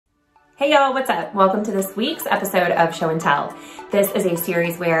Hey y'all, what's up? Welcome to this week's episode of Show and Tell. This is a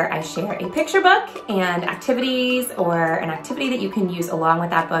series where I share a picture book and activities or an activity that you can use along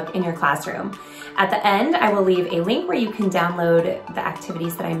with that book in your classroom. At the end, I will leave a link where you can download the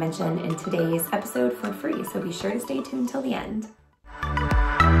activities that I mentioned in today's episode for free, so be sure to stay tuned till the end.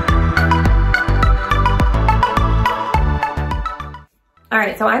 All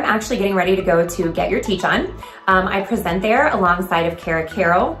right, so I'm actually getting ready to go to Get Your Teach On. I present there alongside of Kara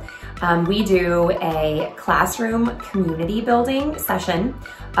Carroll. We do a classroom community building session.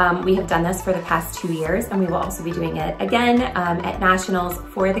 We have done this for the past 2 years, and we will also be doing it again at Nationals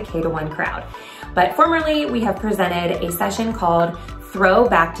for the K-1 crowd. But formerly, we have presented a session called Throw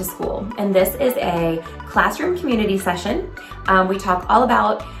Back to School, and this is a classroom community session. We talk all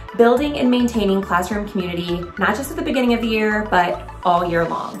about building and maintaining classroom community, not just at the beginning of the year, but all year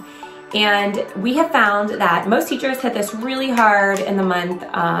long. And we have found that most teachers hit this really hard in the month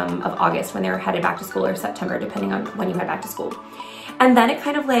of August when they're headed back to school, or September, depending on when you head back to school. And then it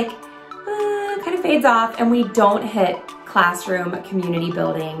kind of fades off, and we don't hit classroom community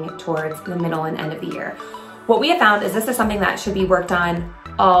building towards the middle and end of the year. What we have found is this is something that should be worked on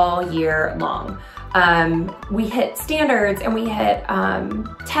all year long. We hit standards, and we hit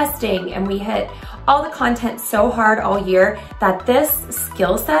testing, and we hit all the content so hard all year that this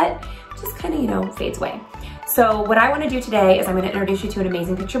skill set just kind of, fades away. So what I want to do today is I'm going to introduce you to an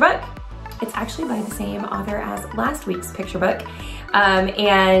amazing picture book. It's actually by the same author as last week's picture book,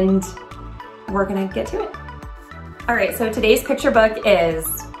 and we're going to get to it. All right, so today's picture book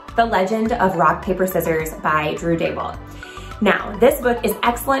is The Legend of Rock, Paper, Scissors by Daywalt. Now, this book is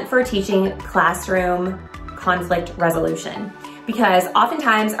excellent for teaching classroom conflict resolution, because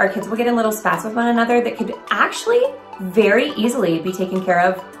oftentimes our kids will get in little spats with one another that could actually very easily be taken care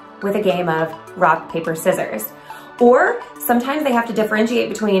of with a game of rock, paper, scissors. Or sometimes they have to differentiate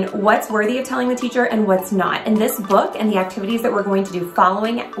between what's worthy of telling the teacher and what's not. And this book and the activities that we're going to do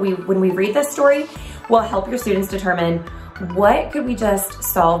following when we read this story will help your students determine what could we just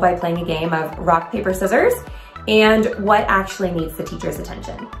solve by playing a game of rock, paper, scissors, and what actually needs the teacher's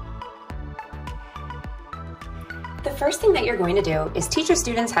attention. The first thing that you're going to do is teach your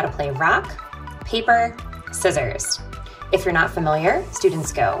students how to play rock, paper, scissors. If you're not familiar,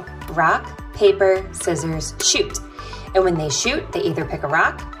 students go rock, paper, scissors, shoot. And when they shoot, they either pick a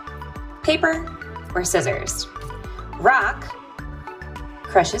rock, paper, or scissors. Rock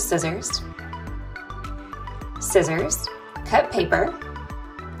crushes scissors, scissors cut paper,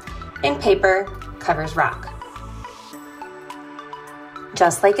 and paper covers rock.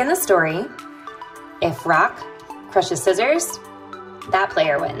 Just like in the story, if rock crushes scissors, that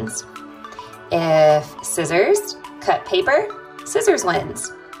player wins. If scissors cut paper, scissors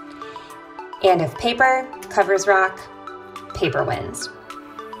wins. And if paper covers rock, paper wins.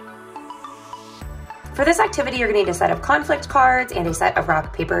 For this activity, you're gonna need a set of conflict cards and a set of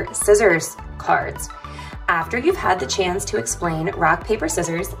rock, paper, scissors cards. After you've had the chance to explain rock, paper,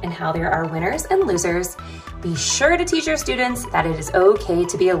 scissors and how there are winners and losers, be sure to teach your students that it is okay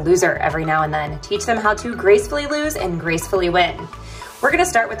to be a loser every now and then. Teach them how to gracefully lose and gracefully win. We're gonna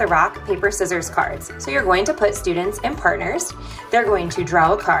start with the rock, paper, scissors cards. So you're going to put students in partners. They're going to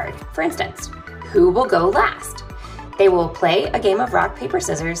draw a card. For instance, who will go last? They will play a game of rock, paper,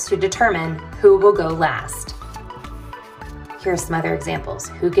 scissors to determine who will go last. Here are some other examples.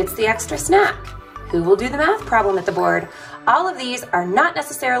 Who gets the extra snack? Who will do the math problem at the board? All of these are not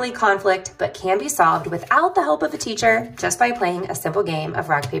necessarily conflict, but can be solved without the help of a teacher just by playing a simple game of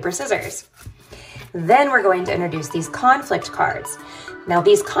rock, paper, scissors. Then we're going to introduce these conflict cards. Now,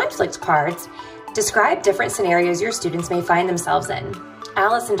 these conflict cards describe different scenarios your students may find themselves in.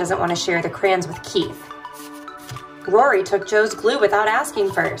 Allison doesn't want to share the crayons with Keith. Rory took Joe's glue without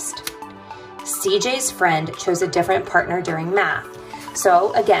asking first. CJ's friend chose a different partner during math.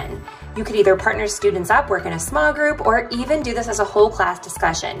 So again, you could either partner students up, work in a small group, or even do this as a whole class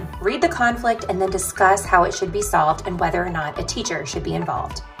discussion. Read the conflict and then discuss how it should be solved and whether or not a teacher should be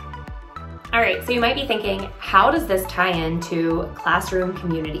involved. All right, so you might be thinking, how does this tie into classroom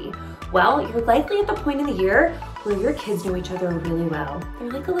community? Well, you're likely at the point in the year where your kids know each other really well.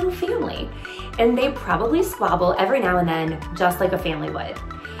 They're like a little family, and they probably squabble every now and then, just like a family would.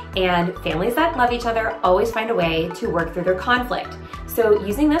 And families that love each other always find a way to work through their conflict. So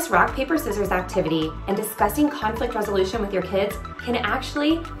using this rock, paper, scissors activity and discussing conflict resolution with your kids can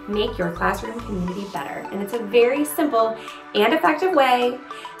actually make your classroom community better. And it's a very simple and effective way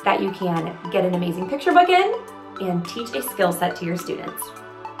that you can get an amazing picture book in and teach a skill set to your students.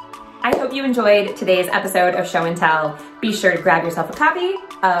 I hope you enjoyed today's episode of Show and Tell. Be sure to grab yourself a copy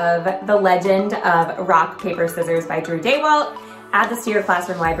of The Legend of Rock, Paper, Scissors by Daywalt. Add this to your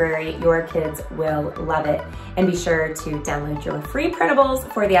classroom library. Your kids will love it. And be sure to download your free printables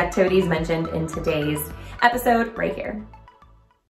for the activities mentioned in today's episode right here.